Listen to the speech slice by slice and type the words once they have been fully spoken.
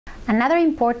Another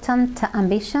important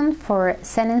ambition for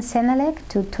CEN and CENELEC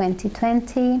to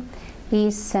 2020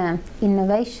 is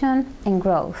innovation and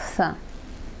growth.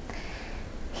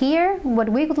 Here, what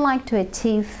we would like to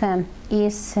achieve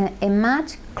is a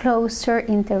much closer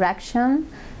interaction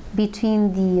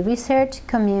between the research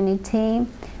community,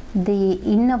 the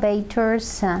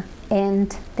innovators,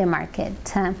 and the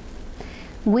market.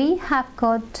 We have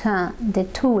got the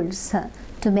tools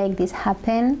to make this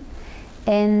happen,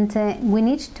 and we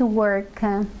need to work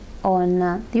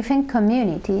on different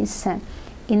communities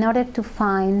in order to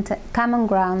find common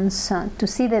grounds to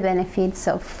see the benefits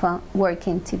of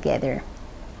working together.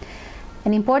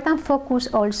 An important focus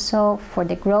also for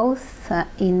the growth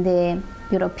in the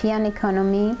European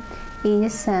economy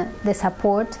is the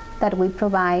support that we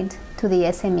provide to the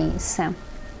SMEs.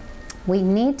 We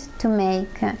need to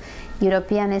make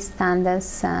European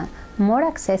standards more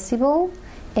accessible,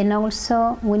 and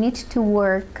also we need to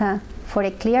work for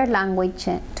a clear language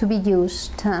to be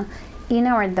used in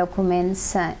our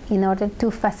documents in order to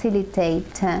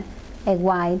facilitate a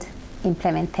wide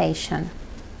implementation.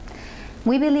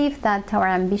 We believe that our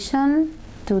ambition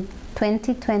to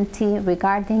 2020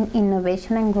 regarding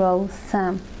innovation and growth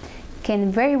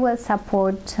can very well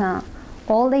support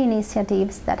all the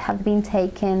initiatives that have been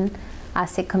taken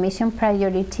as a Commission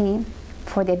priority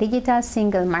for the digital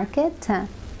single market,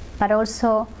 but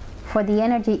also for the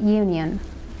energy union,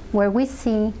 where we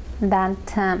see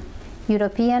that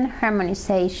European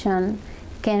harmonization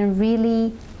can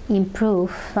really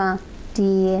improve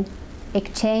the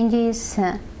exchanges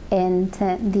and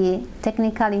the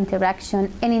technical interaction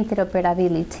and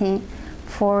interoperability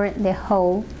for the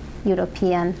whole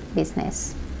European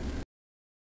business.